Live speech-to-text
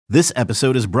This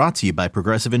episode is brought to you by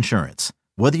Progressive Insurance.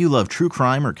 Whether you love true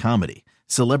crime or comedy,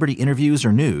 celebrity interviews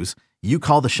or news, you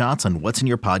call the shots on what's in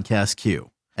your podcast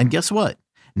queue. And guess what?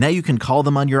 Now you can call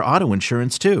them on your auto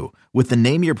insurance too with the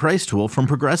Name Your Price tool from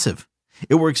Progressive.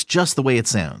 It works just the way it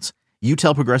sounds. You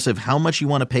tell Progressive how much you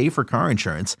want to pay for car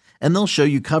insurance, and they'll show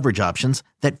you coverage options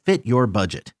that fit your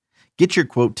budget. Get your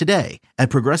quote today at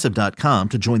Progressive.com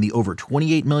to join the over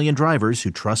 28 million drivers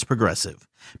who trust Progressive.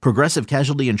 Progressive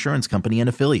Casualty Insurance Company and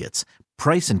Affiliates.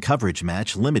 Price and coverage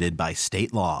match limited by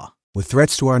state law. With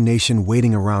threats to our nation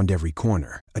waiting around every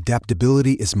corner,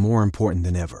 adaptability is more important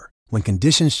than ever. When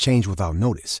conditions change without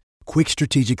notice, quick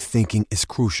strategic thinking is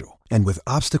crucial. And with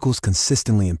obstacles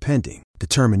consistently impending,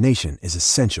 determination is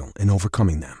essential in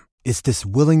overcoming them. It's this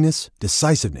willingness,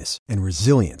 decisiveness, and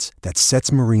resilience that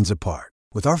sets Marines apart.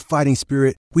 With our fighting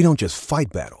spirit, we don't just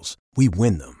fight battles, we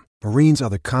win them. Marines are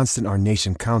the constant our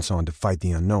nation counts on to fight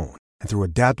the unknown. And through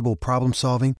adaptable problem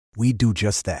solving, we do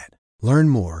just that. Learn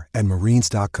more at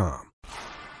marines.com.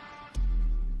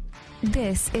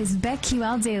 This is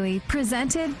BetQL Daily,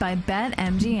 presented by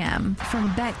BetMGM from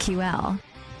BetQL.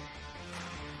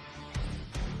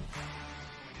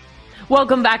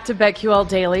 Welcome back to BetQL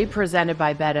Daily, presented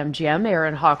by BetMGM.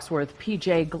 Aaron Hawksworth,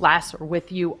 PJ Glasser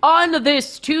with you on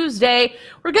this Tuesday.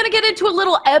 We're going to get into a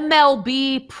little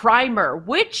MLB primer.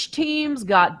 Which teams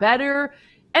got better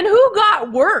and who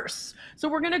got worse? So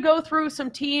we're going to go through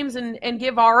some teams and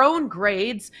give our own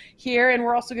grades here, and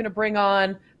we're also going to bring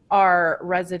on our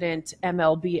resident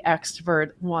MLB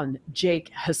expert,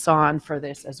 Jake Hassan, for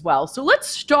this as well. So let's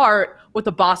start with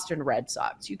the Boston Red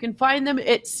Sox. You can find them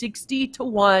at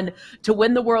 60-1 to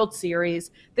win the World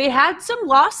Series. They had some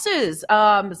losses,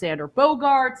 Xander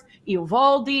Bogaerts,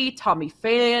 Eovaldi, Tommy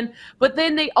Pham, but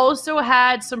then they also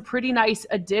had some pretty nice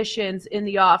additions in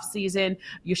the offseason: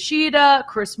 Yoshida,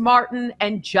 Chris Martin,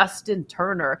 and Justin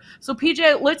Turner. So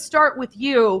PJ, let's start with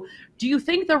you. Do you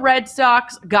think the Red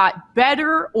Sox got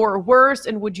better or worse,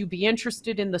 and would you be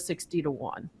interested in the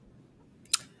 60-1?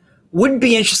 Wouldn't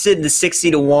be interested in the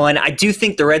 60-1. I do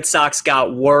think the Red Sox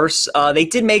got worse. They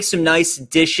did make some nice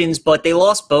additions, but they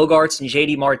lost Bogaerts and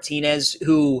JD Martinez,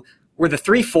 who were the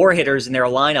 3-4 hitters in their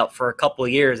lineup for a couple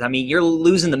of years. I mean, you're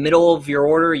losing the middle of your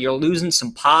order. You're losing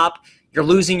some pop. You're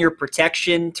losing your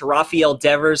protection to Rafael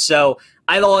Devers. So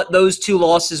I thought those two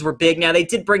losses were big. Now, they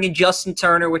did bring in Justin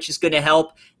Turner, which is going to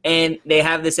help. And they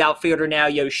have this outfielder now,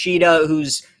 Yoshida,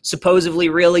 who's supposedly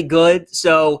really good.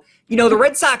 So, you know, the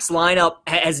Red Sox lineup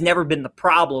has never been the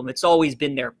problem. It's always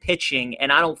been their pitching,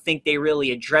 and I don't think they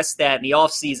really addressed that in the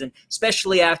offseason,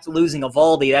 especially after losing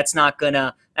Eovaldi. That's not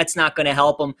gonna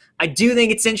help them. I do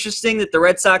think it's interesting that the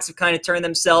Red Sox have kind of turned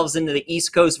themselves into the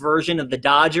East Coast version of the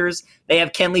Dodgers. They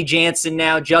have Kenley Jansen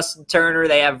now, Justin Turner,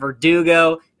 they have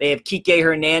Verdugo, they have Kike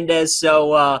Hernandez.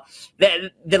 So a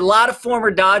lot of former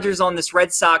Dodgers on this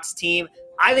Red Sox team.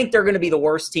 I think they're going to be the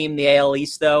worst team in the AL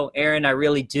East, though, Aaron. I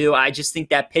really do. I just think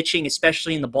that pitching,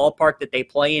 especially in the ballpark that they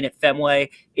play in at Fenway,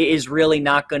 is really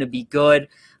not going to be good.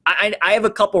 I have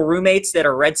a couple roommates that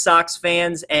are Red Sox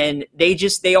fans, and they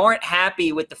aren't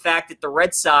happy with the fact that the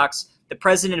Red Sox, the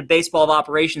president of baseball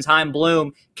operations, Chaim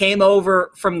Bloom, came over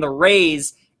from the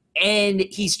Rays, and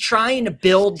he's trying to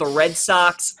build the Red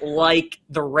Sox like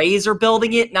the Rays are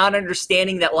building it, not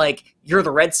understanding that, like, you're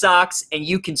the Red Sox and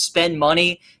you can spend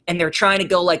money, and they're trying to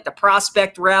go like the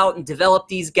prospect route and develop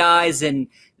these guys. And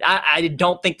I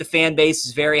don't think the fan base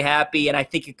is very happy, and I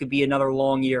think it could be another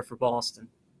long year for Boston.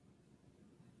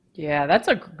 Yeah, that's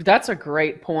a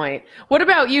great point. What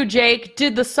about you, Jake?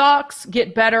 Did the Sox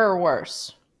get better or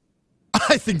worse?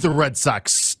 I think the Red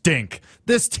Sox stink.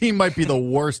 This team might be the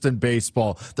worst in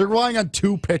baseball. They're relying on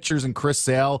two pitchers in Chris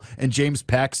Sale and James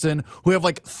Paxton, who have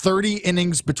like 30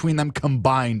 innings between them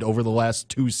combined over the last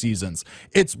 2 seasons.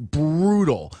 It's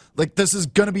brutal. Like, this is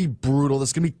going to be brutal. This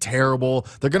is going to be terrible.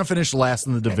 They're going to finish last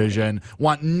in the division.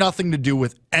 Want nothing to do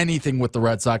with anything with the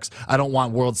Red Sox. I don't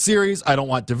want World Series. I don't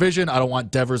want division. I don't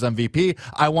want Devers MVP.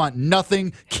 I want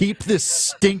nothing. Keep this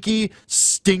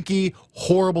stinky,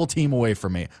 horrible team away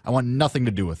from me. I want nothing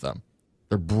to do with them.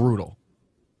 They're brutal.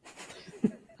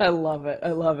 I love it.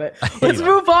 Let's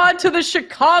move on to the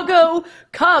Chicago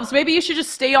Cubs. Maybe you should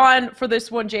just stay on for this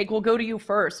one, Jake. We'll go to you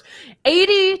first.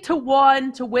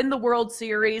 80-1 to win the World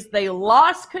Series. They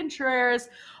lost Contreras,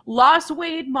 lost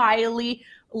Wade Miley,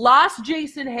 lost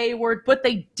Jason Hayward, but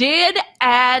they did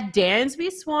add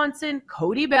Dansby Swanson,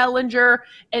 Cody Bellinger,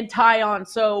 and Tyon.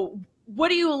 So what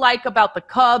do you like about the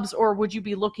Cubs, or would you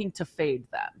be looking to fade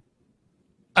them?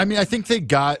 I mean, I think they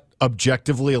got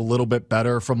objectively a little bit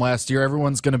better from last year.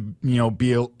 Everyone's going to,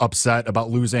 be upset about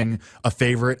losing a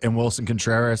favorite in Wilson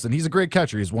Contreras, and he's a great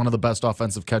catcher. He's one of the best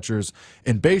offensive catchers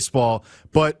in baseball.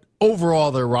 But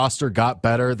overall, their roster got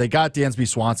better. They got Dansby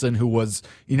Swanson, who was,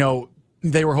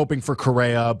 they were hoping for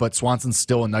Correa, but Swanson's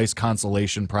still a nice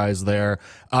consolation prize there.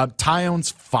 Taillon's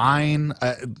fine.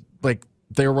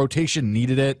 Their rotation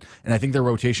needed it, and I think their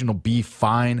rotation will be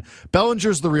fine.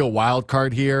 Bellinger's the real wild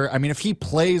card here. I mean, if he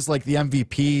plays like the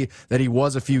MVP that he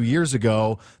was a few years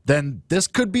ago, then this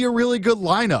could be a really good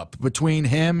lineup between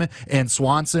him and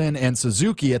Swanson and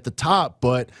Suzuki at the top.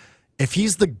 But if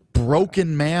he's the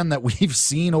broken man that we've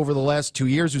seen over the last 2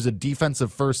 years, who's a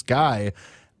defensive first guy,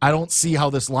 I don't see how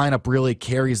this lineup really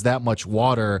carries that much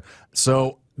water.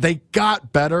 So they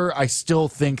got better. I still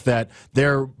think that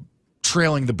they're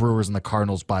trailing the Brewers and the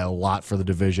Cardinals by a lot for the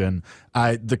division.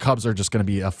 The Cubs are just going to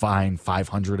be a fine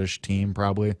 500-ish team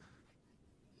probably.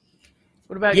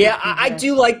 What about you? I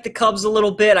do like the Cubs a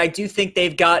little bit. I do think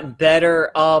they've gotten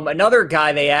better. Another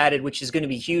guy they added, which is going to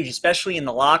be huge, especially in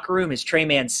the locker room, is Trey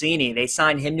Mancini. They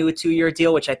signed him to a 2-year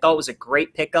deal, which I thought was a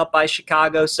great pickup by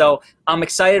Chicago. So I'm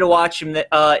excited to watch him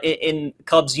in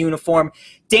Cubs uniform.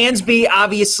 Dansby,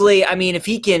 obviously, I mean, if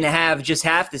he can have just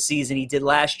half the season he did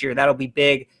last year, that'll be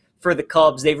big for the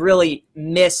Cubs. They've really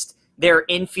missed their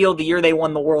infield. The year they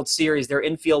won the World Series, their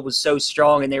infield was so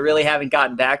strong, and they really haven't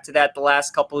gotten back to that the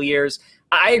last couple of years.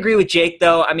 I agree with Jake,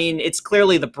 though. I mean, it's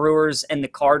clearly the Brewers and the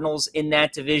Cardinals in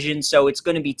that division, so it's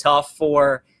going to be tough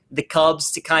for the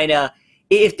Cubs to kind of,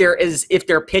 if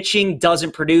their pitching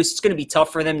doesn't produce, it's going to be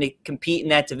tough for them to compete in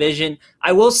that division.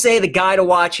 I will say the guy to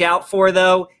watch out for,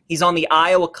 though, he's on the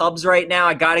Iowa Cubs right now.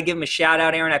 I got to give him a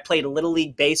shout-out, Aaron. I played Little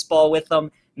League Baseball with him.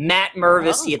 Matt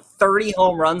Mervis, He had 30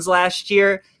 home runs last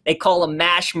year. They call him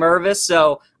Mash Mervis,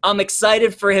 so I'm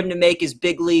excited for him to make his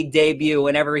big league debut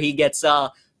whenever he gets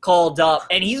called up.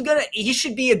 And he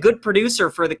should be a good producer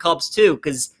for the Cubs too,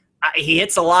 because he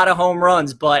hits a lot of home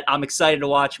runs, but I'm excited to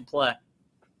watch him play.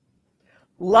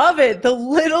 Love it. The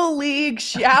Little League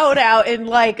shout out and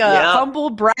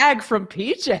humble brag from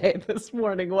PJ this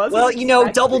morning, wasn't it?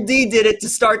 Well, Double D did it to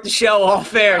start the show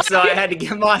off air, so I had to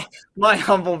get my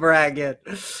humble brag in.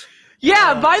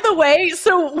 Yeah, by the way,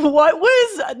 so what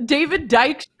was David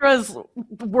Dykstra's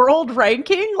world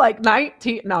ranking?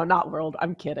 19? No, not world.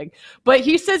 I'm kidding. But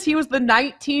he says he was the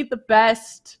 19th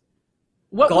best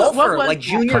golfer, what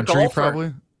junior country golfer.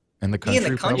 Probably. In the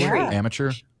country. Probably.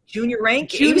 Amateur. Junior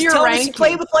ranking. He was telling us he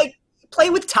played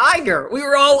with Tiger. We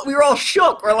were all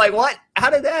shook. We're like, what? How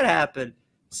did that happen?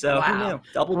 So who knew?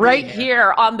 Double right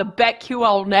here on the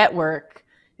BetQL network.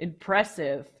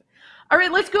 Impressive. All right,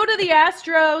 let's go to the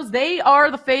Astros. They are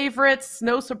the favorites.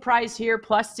 No surprise here.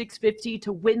 Plus 650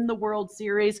 to win the World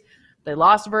Series. They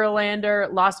lost Verlander,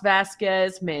 lost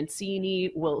Vasquez, Mancini,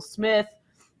 Will Smith.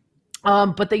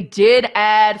 But they did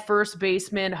add first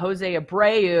baseman Jose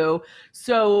Abreu.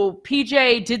 So,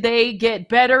 PJ, did they get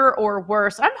better or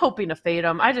worse? I'm hoping to fade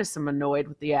them. I just am annoyed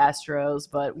with the Astros,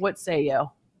 but what say you?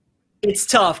 It's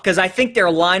tough because I think their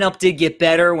lineup did get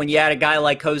better when you had a guy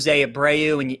like Jose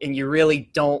Abreu and you really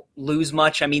don't lose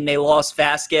much. I mean, they lost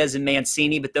Vasquez and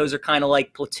Mancini, but those are kind of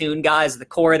like platoon guys. The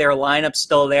core of their lineup's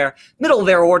still there. Middle of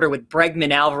their order with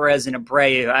Bregman, Alvarez, and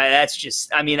Abreu.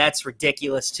 That's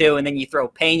ridiculous too. And then you throw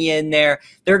Pena in there.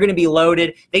 They're going to be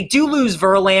loaded. They do lose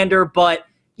Verlander, but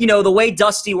the way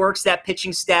Dusty works that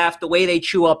pitching staff, the way they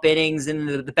chew up innings, and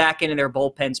the back end of their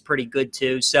bullpen's pretty good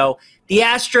too. So the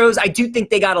Astros, I do think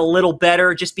they got a little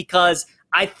better just because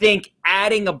I think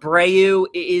adding Abreu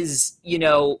is,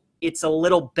 it's a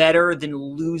little better than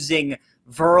losing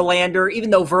Verlander,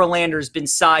 even though Verlander's been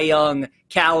Cy Young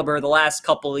caliber the last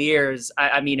couple of years.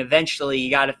 I mean, eventually you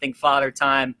got to think Father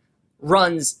Time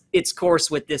runs its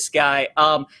course with this guy.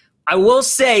 I will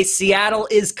say Seattle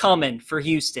is coming for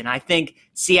Houston. I think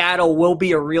Seattle will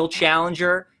be a real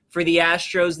challenger for the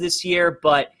Astros this year,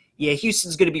 but yeah,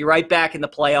 Houston's going to be right back in the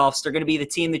playoffs. They're going to be the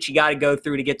team that you got to go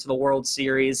through to get to the World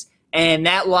Series. And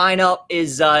that lineup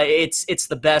is it's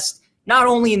the best, not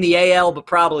only in the AL, but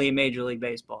probably in Major League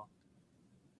Baseball.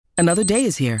 Another day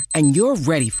is here, and you're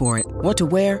ready for it. What to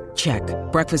wear? Check.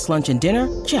 Breakfast, lunch, and dinner?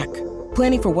 Check.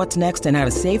 Planning for what's next and how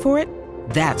to save for it?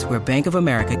 That's where Bank of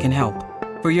America can help.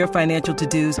 For your financial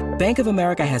to-dos, Bank of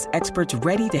America has experts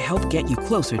ready to help get you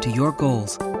closer to your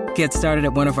goals. Get started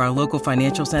at one of our local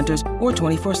financial centers or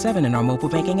 24/7 in our mobile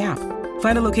banking app.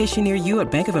 Find a location near you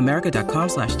at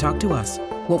bankofamerica.com/talktous.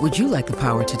 What would you like the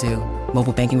power to do?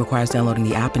 Mobile banking requires downloading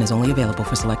the app and is only available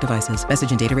for select devices.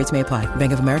 Message and data rates may apply.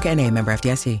 Bank of America N.A., member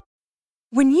FDIC.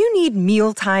 When you need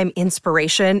mealtime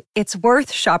inspiration, it's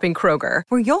worth shopping Kroger,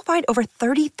 where you'll find over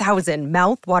 30,000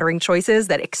 mouth-watering choices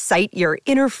that excite your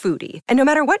inner foodie. And no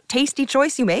matter what tasty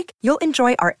choice you make, you'll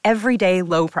enjoy our everyday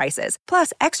low prices,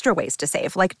 plus extra ways to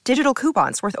save, like digital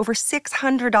coupons worth over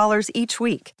 $600 each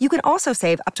week. You can also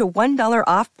save up to $1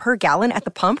 off per gallon at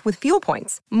the pump with fuel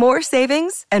points. More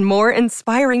savings and more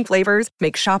inspiring flavors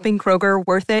make shopping Kroger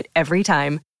worth it every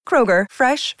time. Kroger,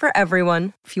 fresh for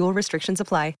everyone. Fuel restrictions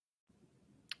apply.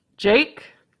 Jake?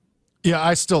 Yeah,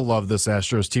 I still love this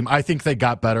Astros team. I think they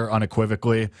got better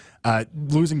unequivocally.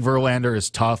 Losing Verlander is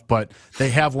tough, but they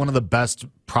have one of the best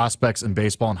prospects in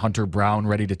baseball in Hunter Brown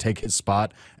ready to take his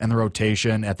spot in the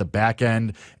rotation at the back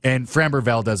end. And Framber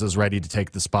Valdez is ready to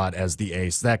take the spot as the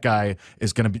ace. That guy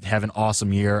is going to have an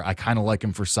awesome year. I kind of like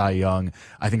him for Cy Young.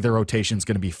 I think their rotation is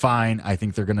going to be fine. I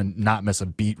think they're going to not miss a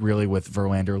beat really with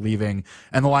Verlander leaving.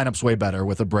 And the lineup's way better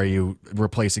with Abreu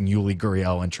replacing Yuli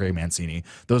Gurriel and Trey Mancini.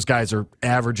 Those guys are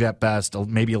average at best,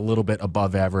 maybe a little bit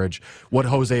above average. What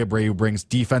Jose Abreu brings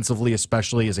defensively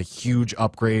especially is a huge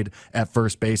upgrade at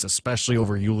first base, especially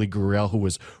over Yuli Gurriel, who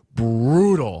was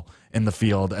brutal in the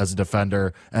field as a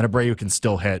defender, and Abreu can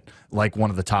still hit like one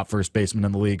of the top first basemen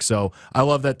in the league. So I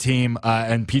love that team,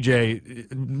 and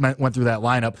PJ went through that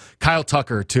lineup. Kyle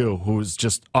Tucker, too, who's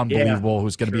just unbelievable,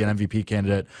 who's going to be an MVP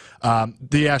candidate.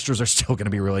 The Astros are still going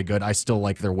to be really good. I still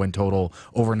like their win total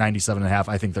over 97.5.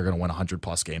 I think they're going to win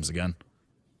 100-plus games again.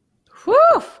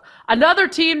 Whew! Another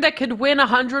team that could win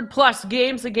 100-plus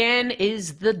games again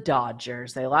is the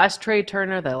Dodgers. They lost Trey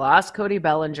Turner. They lost Cody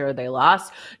Bellinger. They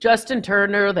lost Justin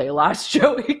Turner. They lost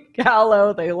Joey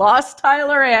Gallo. They lost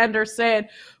Tyler Anderson.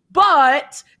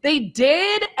 But they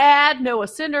did add Noah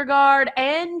Syndergaard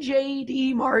and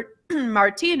J.D.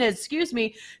 Martinez,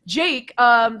 Jake,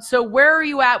 so where are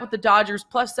you at with the Dodgers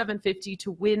plus 750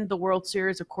 to win the World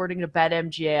Series according to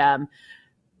BetMGM?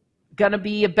 Going to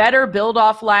be a better build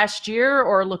off last year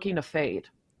or looking to fade?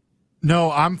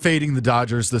 No, I'm fading the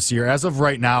Dodgers this year. As of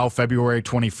right now, February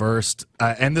 21st,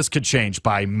 and this could change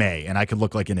by May, and I could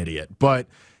look like an idiot. But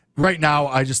right now,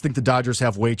 I just think the Dodgers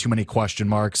have way too many question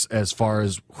marks as far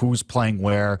as who's playing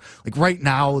where. Like right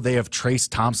now, they have Trace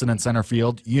Thompson in center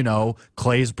field,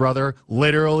 Clay's brother,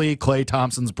 literally Clay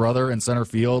Thompson's brother in center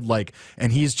field.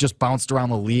 And he's just bounced around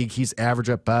the league. He's average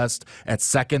at best. At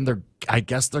second, I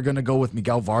guess they're going to go with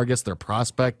Miguel Vargas, their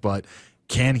prospect, but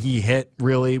can he hit,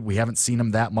 really? We haven't seen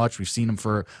him that much. We've seen him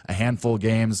for a handful of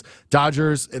games.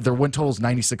 Dodgers, their win total is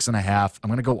 96.5. I'm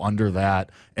going to go under that,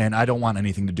 and I don't want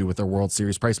anything to do with their World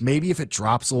Series price. Maybe if it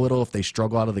drops a little, if they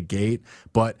struggle out of the gate,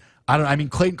 but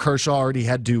Clayton Kershaw already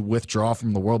had to withdraw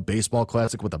from the World Baseball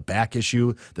Classic with a back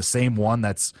issue, the same one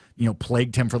that's,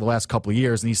 plagued him for the last couple of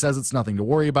years, and he says it's nothing to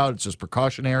worry about. It's just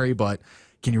precautionary, but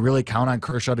can you really count on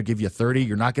Kershaw to give you 30?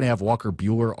 You're not going to have Walker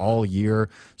Buehler all year.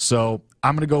 So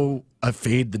I'm going to go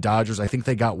fade the Dodgers. I think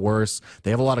they got worse.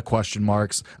 They have a lot of question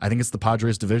marks. I think it's the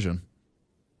Padres division.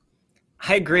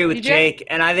 I agree with Jake,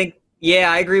 and I think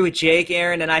I agree with Jake,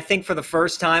 Aaron, and I think for the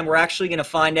first time we're actually going to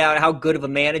find out how good of a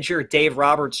manager Dave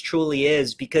Roberts truly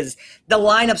is, because the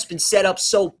lineup's been set up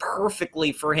so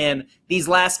perfectly for him these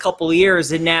last couple of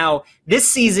years, and now this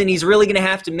season he's really going to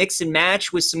have to mix and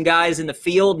match with some guys in the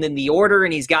field and in the order,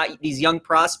 and he's got these young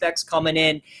prospects coming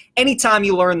in. Anytime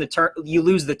you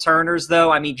lose the Turners,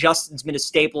 though, Justin's been a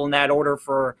staple in that order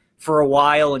for a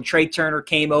while, and Trey Turner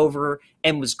came over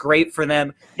and was great for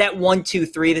them. That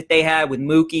 1-2-3 that they had with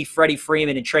Mookie, Freddie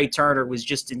Freeman, and Trey Turner was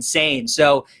just insane.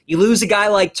 So you lose a guy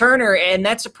like Turner, and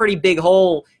that's a pretty big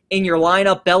hole in your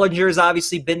lineup. Bellinger's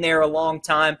obviously been there a long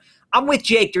time. I'm with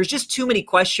Jake. There's just too many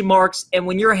question marks, and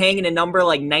when you're hanging a number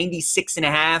like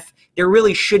 96.5, there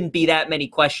really shouldn't be that many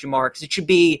question marks. It should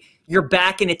be you're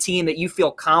backing a team that you feel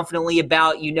confidently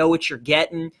about, you know what you're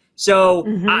getting. So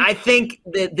I think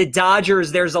the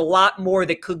Dodgers, there's a lot more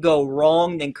that could go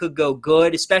wrong than could go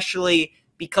good, especially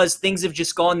because things have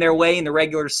just gone their way in the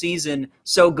regular season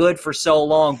so good for so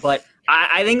long. But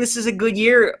I think this is a good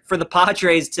year for the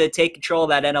Padres to take control of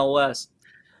that NL West.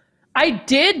 I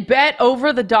did bet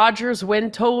over the Dodgers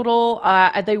win total.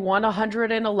 They won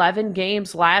 111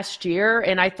 games last year,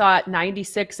 and I thought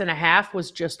 96.5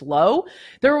 was just low.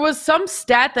 There was some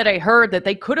stat that I heard that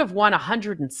they could have won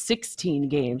 116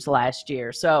 games last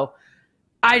year. So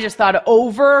I just thought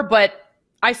over, but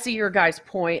I see your guys'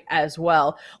 point as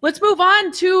well. Let's move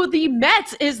on to the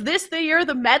Mets. Is this the year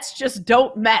the Mets just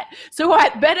don't Met? So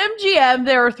at BetMGM,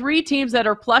 there are three teams that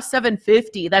are plus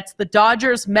 750. That's the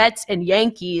Dodgers, Mets, and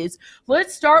Yankees.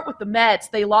 Let's start with the Mets.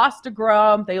 They lost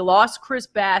DeGrom. They lost Chris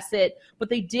Bassett, but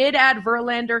they did add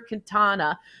Verlander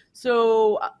Quintana.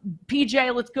 So,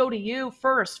 PJ, let's go to you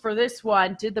first for this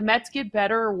one. Did the Mets get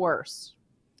better or worse?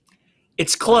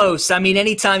 It's close. I mean,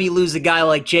 anytime you lose a guy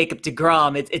like Jacob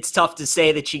deGrom, it's tough to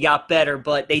say that you got better,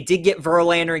 but they did get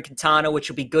Verlander and Quintana, which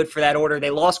will be good for that order. They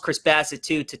lost Chris Bassett,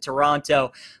 too, to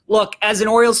Toronto. Look, as an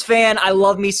Orioles fan, I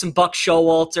love me some Buck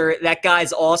Showalter. That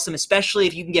guy's awesome, especially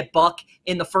if you can get Buck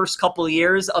in the first couple of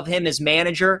years of him as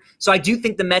manager. So I do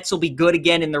think the Mets will be good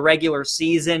again in the regular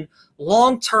season.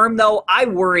 Long term, though, I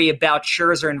worry about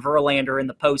Scherzer and Verlander in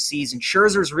the postseason.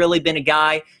 Scherzer's really been a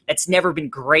guy that's never been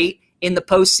great in the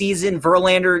postseason.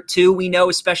 Verlander, too, we know,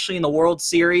 especially in the World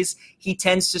Series, he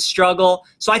tends to struggle.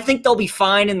 So I think they'll be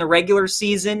fine in the regular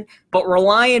season, but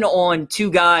relying on two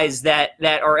guys that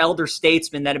are elder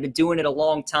statesmen that have been doing it a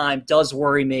long time does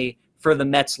worry me for the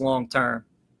Mets long term.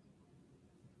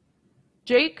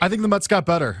 Jake? I think the Mets got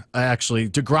better, actually.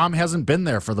 DeGrom hasn't been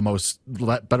there for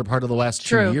the better part of the last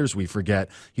 2 years, we forget.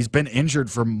 He's been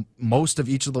injured for most of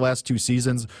each of the last 2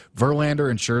 seasons. Verlander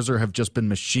and Scherzer have just been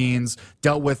machines,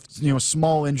 dealt with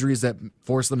small injuries that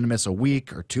force them to miss a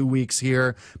week or 2 weeks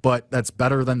here, but that's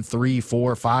better than 3,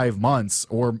 4, 5 months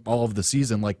or all of the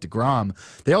season like DeGrom.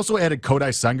 They also added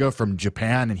Kodai Senga from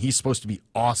Japan, and he's supposed to be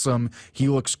awesome. He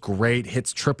looks great,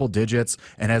 hits triple digits,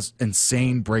 and has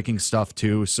insane breaking stuff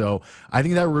too. So I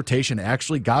think that rotation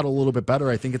actually got a little bit better.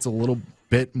 I think it's a little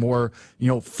bit more,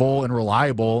 full and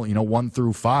reliable, 1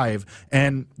 through 5.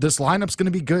 And this lineup's going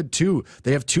to be good too.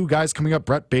 They have 2 guys coming up,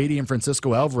 Brett Beatty and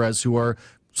Francisco Alvarez, who are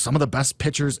some of the best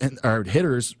pitchers or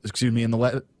hitters, in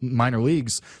the minor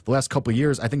leagues the last couple of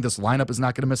years. I think this lineup is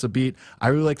not going to miss a beat. I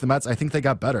really like the Mets. I think they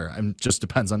got better. It just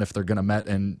depends on if they're going to Met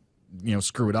and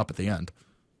screw it up at the end.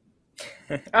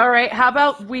 All right, how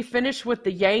about we finish with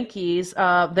the Yankees?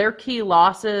 Their key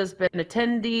losses,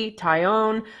 Benintendi,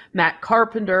 Taillon, Matt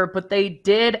Carpenter, but they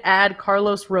did add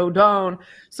Carlos Rodon.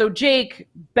 So, Jake,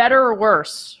 better or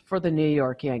worse for the New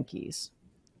York Yankees?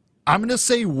 I'm going to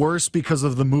say worse because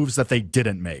of the moves that they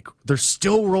didn't make. They're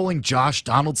still rolling Josh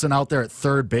Donaldson out there at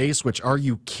third base, which, are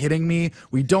you kidding me?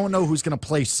 We don't know who's going to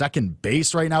play second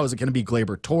base right now. Is it going to be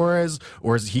Gleyber Torres,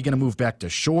 or is he going to move back to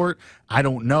short? I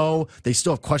don't know. They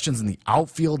still have questions in the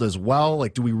outfield as well.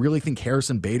 Like, do we really think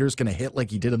Harrison Bader's going to hit like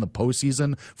he did in the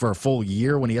postseason for a full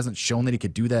year when he hasn't shown that he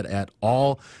could do that at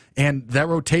all? And that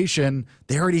rotation,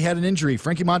 they already had an injury.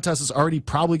 Frankie Montas is already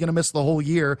probably going to miss the whole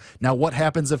year. Now, what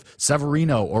happens if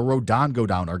Severino or Rodon go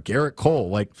down or Garrett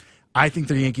Cole? I think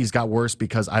the Yankees got worse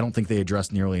because I don't think they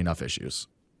addressed nearly enough issues.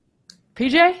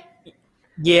 PJ?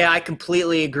 Yeah, I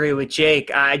completely agree with Jake.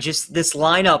 This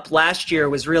lineup last year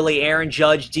was really Aaron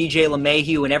Judge, DJ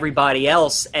LeMahieu, and everybody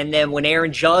else. And then when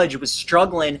Aaron Judge was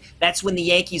struggling, that's when the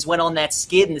Yankees went on that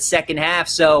skid in the second half.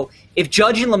 So if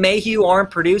Judge and LeMahieu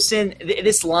aren't producing,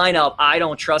 this lineup, I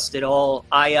don't trust at all.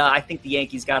 I think the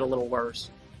Yankees got a little worse.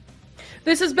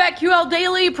 This is BetQL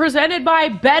Daily presented by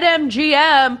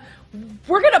BetMGM.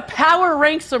 We're going to power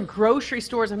rank some grocery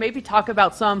stores and maybe talk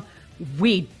about some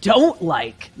we don't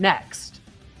like next.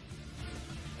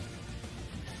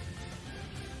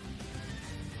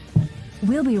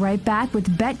 We'll be right back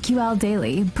with BetQL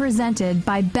Daily, presented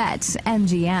by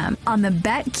BetMGM on the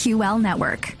BetQL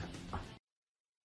Network.